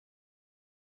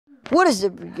What is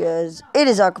up, you guys? It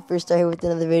is FeaR here with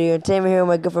another video. Today I'm here with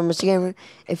my good friend Mr. Gamer.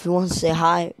 If he wants to say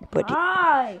hi, but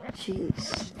hi.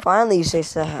 Jeez, finally you say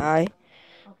hi.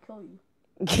 I'll kill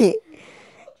you.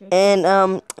 And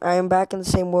I am back in the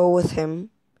same world with him.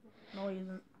 No, he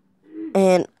isn't.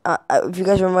 And if you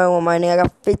guys remember what mining, I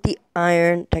got 50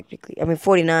 iron technically. I mean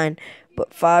 49,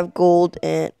 but 5 gold,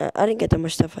 and I didn't get that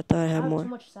much stuff. I thought I had more. Too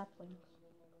much saplings.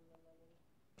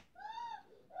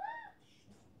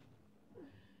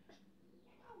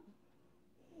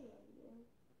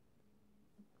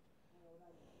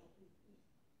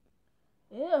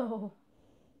 Ew.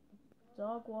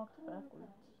 Dog walked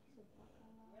backwards.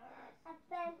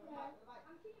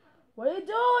 What are you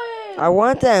doing? I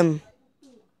want them.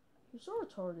 You're so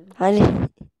retarded.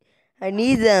 I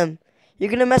need them. You're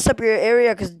gonna mess up your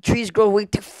area because the trees grow way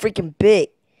too freaking big.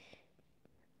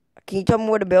 Can you tell me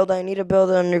where to build? I need to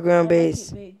build an underground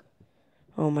base. Big.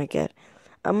 Oh my god.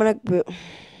 I'm gonna build.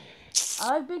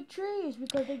 I like big trees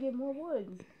because they give more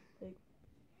wood.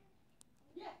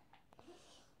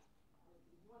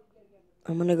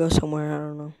 I'm gonna go somewhere, I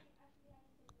don't know.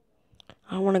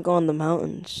 I wanna go on the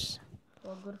mountains.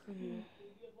 Well, good for you.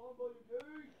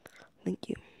 Thank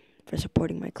you for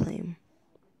supporting my claim.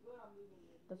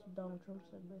 That's what Donald Trump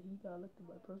said, but he got elected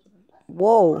by president.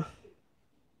 Whoa.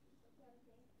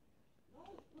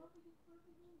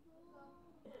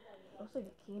 Looks like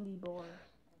a candy bar.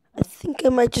 I think I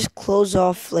might just close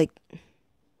off like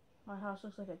My house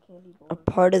looks like a candy bar. a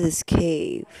part of this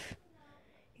cave.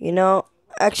 You know,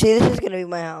 actually this is gonna be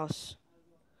my house.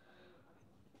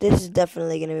 This is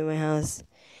definitely gonna be my house.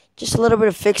 Just a little bit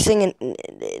of fixing and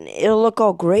it'll look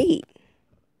all great.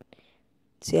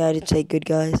 See, I didn't say good,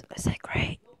 guys. I said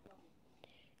great.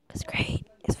 Because great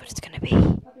is what it's going to be.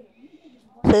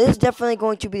 So this is definitely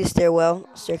going to be the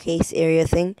staircase area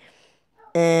thing.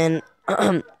 And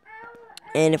and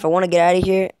if I want to get out of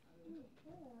here,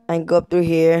 I can go up through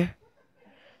here.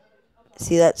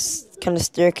 See, that's kind of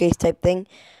staircase type thing.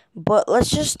 But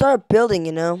let's just start building,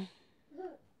 you know.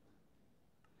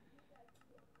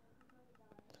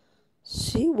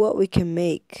 See what we can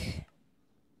make.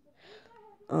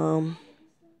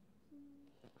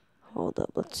 Hold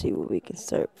up, let's see what we can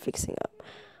start fixing up.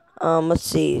 Let's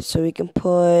see. So we can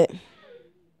put.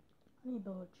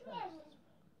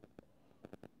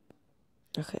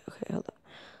 Okay, hold up.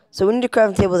 So we need a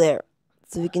crafting table there,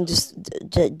 so we can just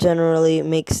generally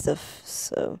make stuff.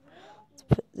 So let's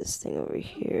put this thing over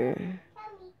here.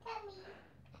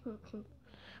 What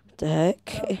the heck?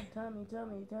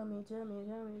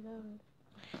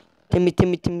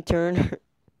 Timmy Turner.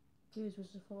 This was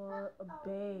for a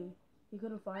bay. He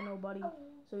couldn't find nobody,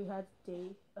 so he had to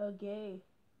date a gay.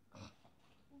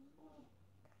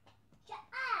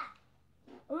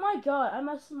 Oh my god, I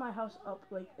messed my house up.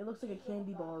 Like, it looks like a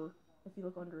candy bar if you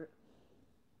look under it.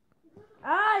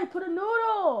 Ah, I put a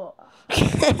noodle!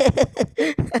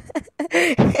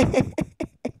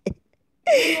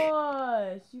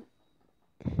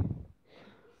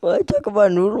 Why talk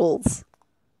about noodles?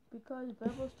 Because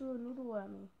Bevos threw a noodle at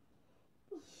me.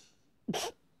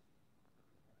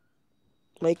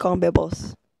 Why you call him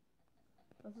Bebos?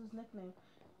 That's his nickname.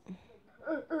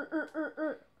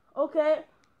 Okay.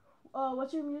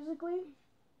 What's your musically?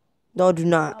 No, do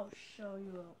not. I'll show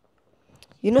you up.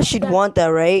 You know she'd want that,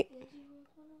 right?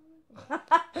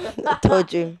 I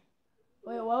told you.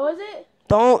 Wait, what was it?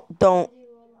 Don't.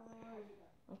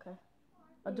 Okay.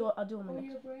 I'll do it on my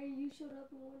next.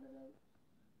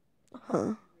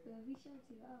 Huh?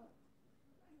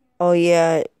 Oh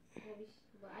yeah.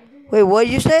 Wait, what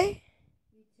did you say?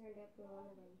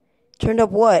 Turned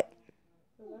up what?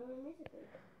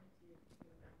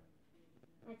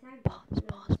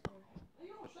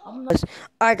 Pause.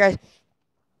 Alright guys.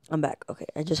 I'm back. Okay,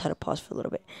 I just had to pause for a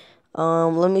little bit.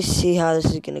 Let me see how this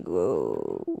is gonna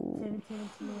go. Timmy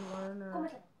learner.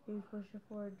 He's pushing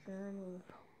for a journey.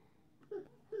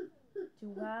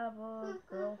 To have a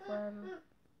girlfriend.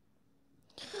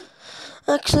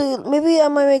 Actually, maybe I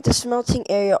might make the smelting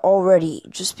area already,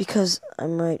 just because I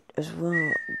might as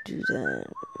well do that.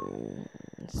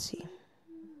 Let's see.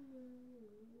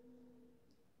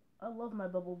 I love my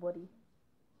bubble buddy.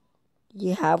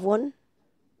 You have one?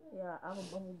 Yeah, I have a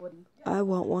bubble buddy. I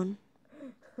want one.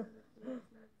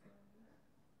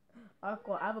 I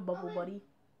have a bubble buddy.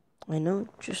 I know,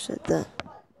 just said that.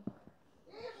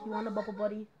 You want a bubble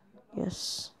buddy?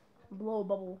 Yes. Blow a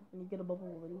bubble and you get a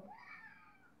bubble buddy.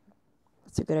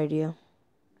 That's a good idea.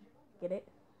 Get it?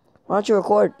 Why don't you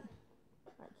record?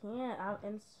 I can't. I have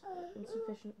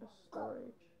insufficient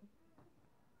storage.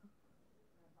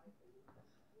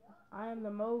 I am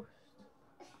the most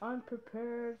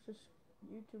unprepared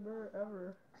YouTuber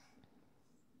ever.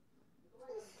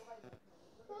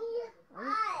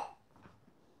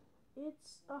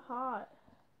 It's hot.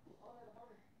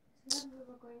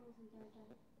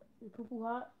 Your poo-poo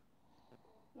hot?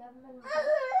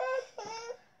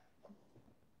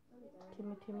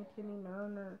 Timmy,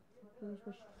 Mariner. He's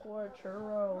wishing for a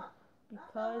churro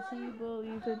because he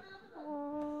believes in.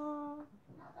 Aww.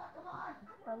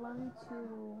 I love you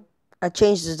too. I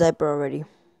changed his diaper already.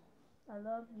 I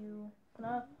love you.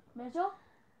 Mitchell?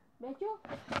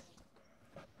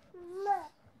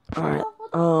 Alright,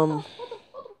 I'm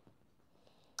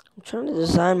trying to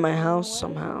design my house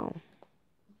somehow.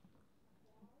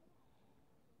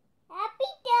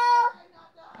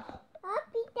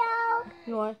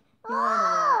 You want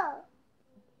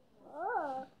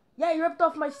Yeah, you ripped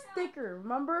off my sticker,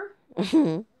 remember?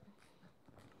 Oh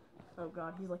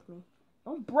god, he's like me.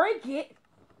 Don't break it!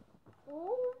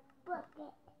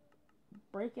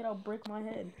 Break it, I'll break my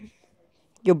head.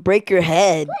 You'll break your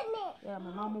head. Yeah,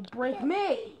 my mom will break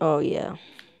me! Oh, yeah.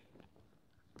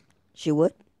 She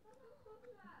would?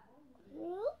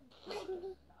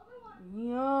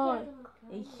 Yeah,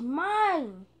 it's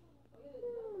mine!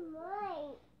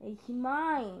 It's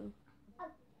mine!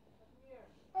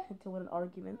 Into an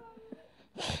argument.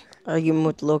 Argument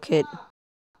with the little kid.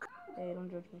 Hey, don't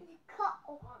judge me.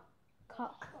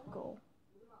 Go.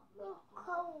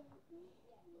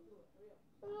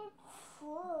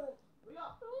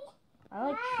 I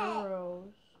like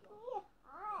churros.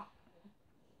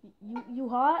 You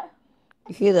hot?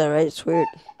 You hear that, right? It's weird.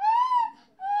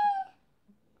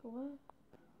 What?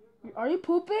 Are you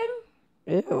pooping?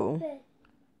 Ew.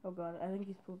 Oh god, I think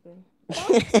he's pooping.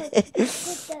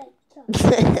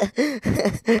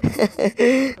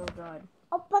 Oh god.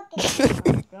 Oh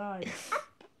god.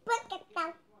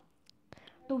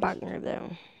 Bang her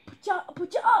down.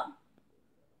 Put you up.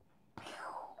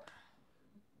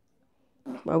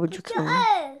 Why would you kill me?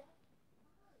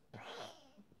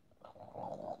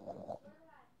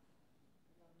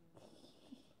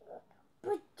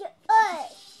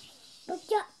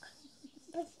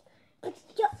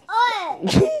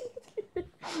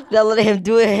 Not letting him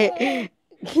do it.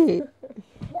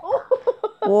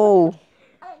 Whoa.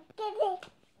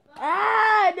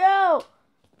 Ah, no.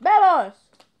 Bebos.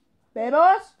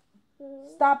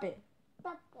 Stop it.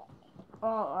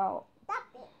 Oh.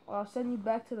 I'll send you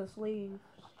back to the slave.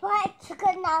 What?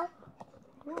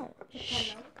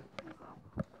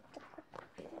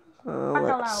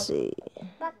 Let's see.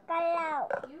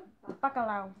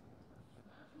 Bacalao.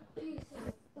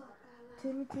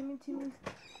 Timmy.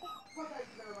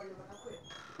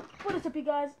 What is up, you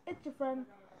guys? It's your friend,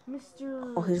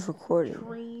 Mr. Oh, he's recording.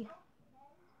 Tree.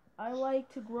 I like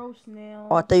to grow snails.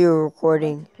 Oh, I thought you were I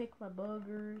recording. like to pick my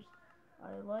boogers.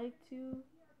 I like to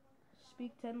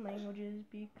speak 10 languages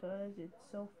because it's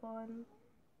so fun.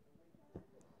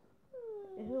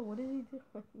 Ew, what is he doing?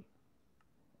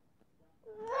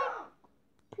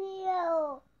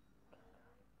 Peel.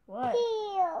 What?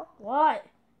 Peel. What?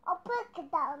 I'll put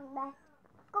it down there.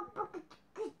 Go put it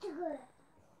together.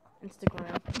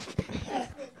 Instagram.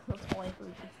 That's all I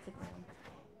believe. Instagram.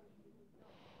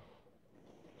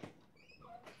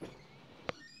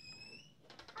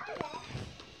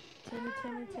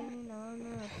 Timmy, no.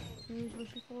 He's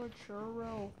wishing for a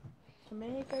churro to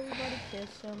make everybody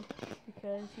kiss him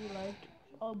because he liked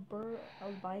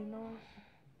albinos.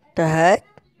 The heck?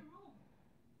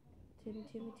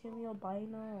 Timmy,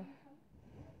 albino.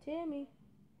 Timmy.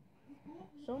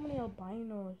 So many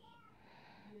albinos.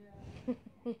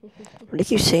 Why do you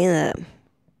keep saying that?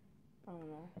 I don't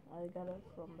know. I got it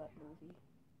from that movie.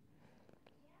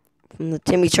 From the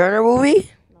Timmy Turner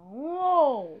movie?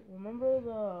 No! Remember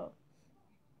the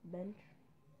bench?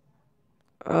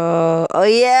 Oh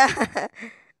yeah.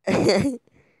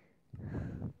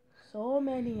 So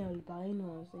many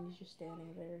albinos, and he's just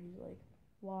standing there. He's like,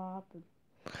 whop.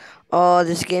 Oh,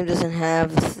 this game doesn't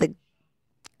have the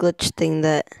glitch thing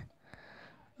that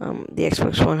the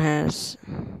Xbox One has.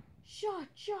 Shot.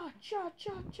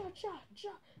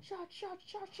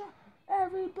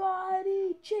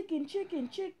 Everybody, chicken. Everybody, chicken.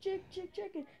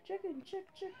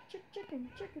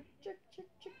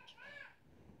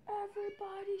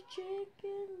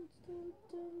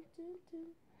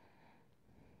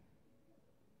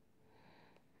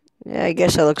 Yeah, I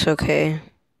guess that looks okay.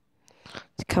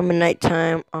 It's coming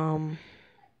nighttime. I'm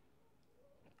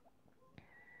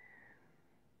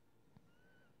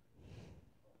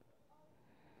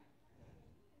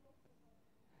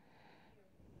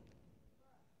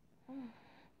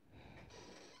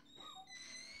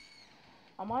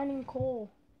mining coal.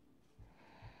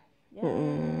 Yeah.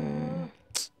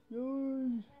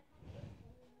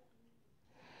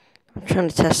 I'm trying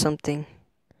to test something.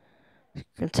 It's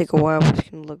gonna take a while, but it's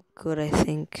gonna look good, I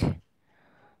think.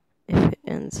 If it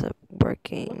ends up working.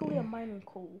 Luckily, I'm working. mining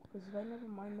coal, because if I never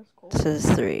mine this coal, This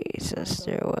is 3, so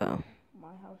stairwell. my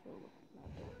house will look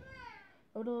like that.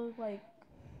 It would look like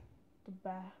the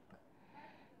back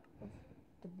of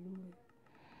the blue.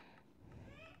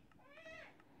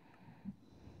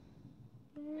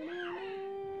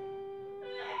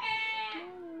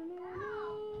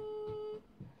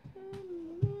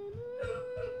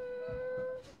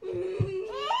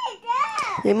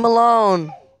 Leave him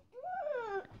alone.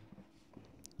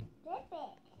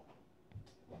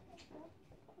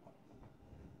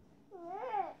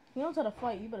 He knows how to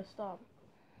fight. You better stop.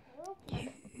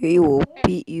 He will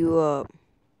beat you up.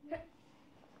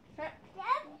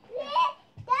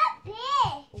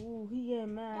 Ooh, he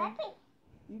getting mad.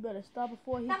 You better stop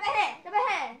before he.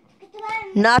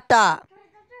 Not that.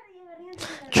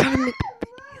 Trying to make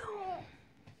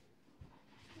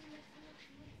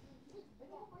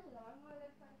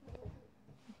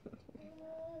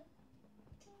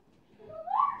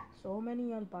So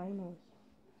many albinos.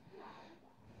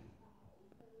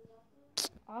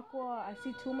 Aqua, I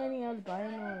see too many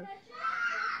albinos.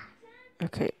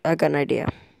 Okay, I got an idea.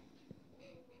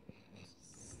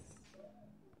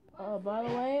 By the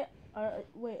way,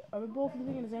 wait, are we both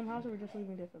living in the same house or are we just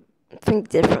living different? Think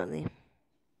differently.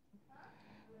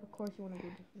 Of course you want to do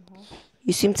different, huh?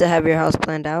 You seem to have your house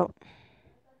planned out.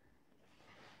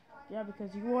 Yeah,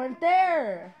 because you weren't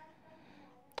there.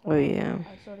 Oh yeah.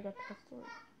 I sort of got the story.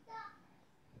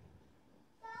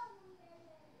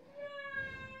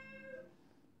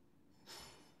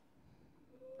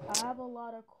 I have a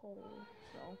lot of coal,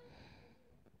 so.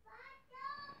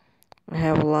 I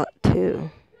have a lot too.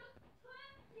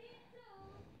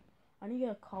 I need to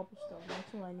get a cobblestone.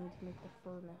 That's what I need to make the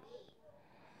furnace.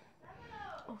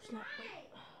 Oh snap! Wait.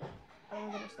 I don't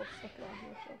want to get my stuff stuck around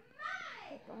here, so.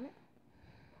 Wait, darn it.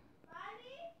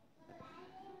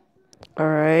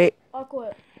 Alright.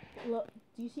 Aqua, look.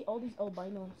 Do you see all these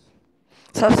albinos?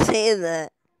 Stop saying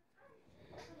that.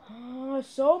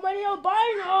 So many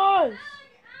albinos!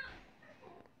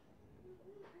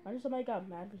 I just somebody got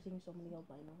mad for seeing so many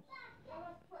albinos.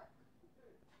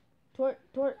 Tort.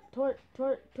 Work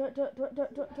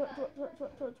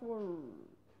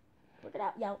it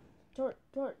out, yo. Tort.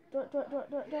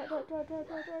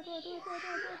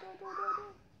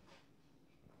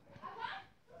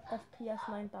 FPS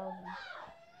 9000.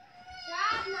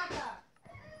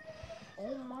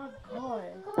 Oh my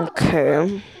god.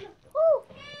 Okay.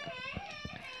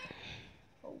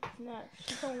 Oh snap.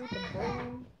 She's going with the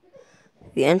bone.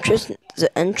 The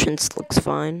entrance looks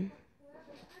fine.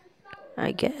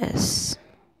 I guess.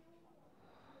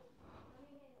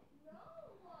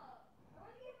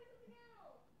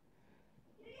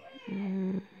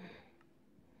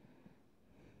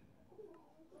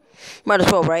 Might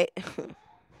as well, right? Yeah,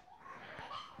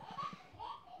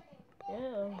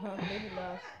 baby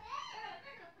last.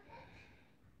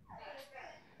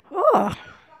 Oh.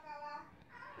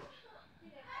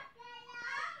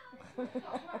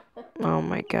 Oh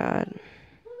my god.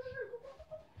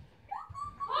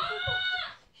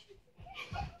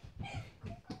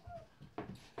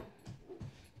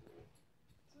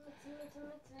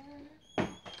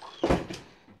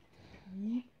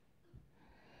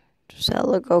 Does that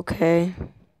look okay?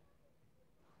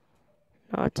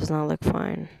 No, it does not look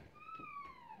fine.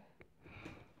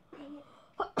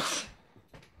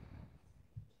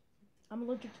 I'm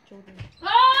allergic to children.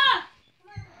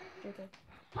 Okay.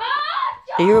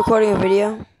 Are you recording a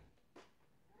video?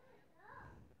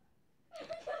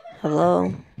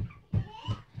 Hello?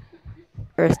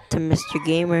 Earth to Mr.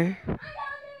 Gamer.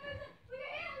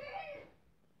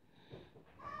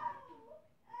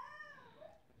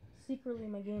 Secretly,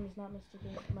 my game is not Mr.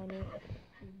 Game. My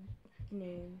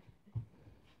name.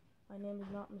 My name is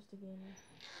not Mr. Gamer.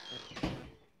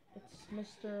 It's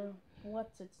Mr.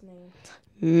 What's its name?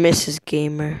 Mrs.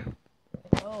 Gamer.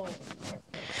 Oh.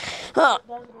 Huh.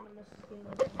 That would have been Mrs.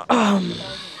 Gamer.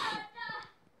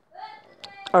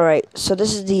 Alright, so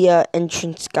this is the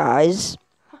entrance, guys.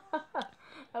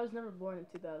 I was never born in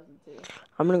 2002.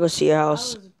 I'm gonna go see your I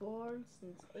house. was born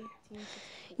since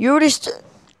 1864. You already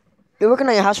You're working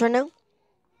on your house right now?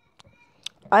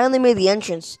 I only made the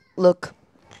entrance. Look.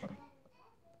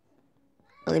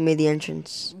 I only made the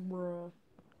entrance. Bruh.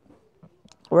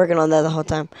 Working on that the whole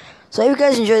time. So if you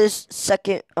guys enjoy this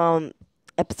second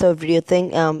episode video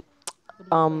thing,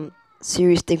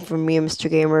 series thing from me and Mr.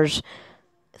 Gamer's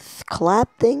collab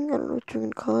thing. I don't know what you're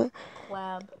gonna call it.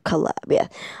 Collab, yeah.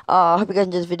 I hope you guys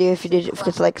enjoyed this video. If you did,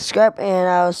 forget to like, subscribe, and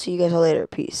I'll see you guys all later.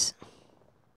 Peace.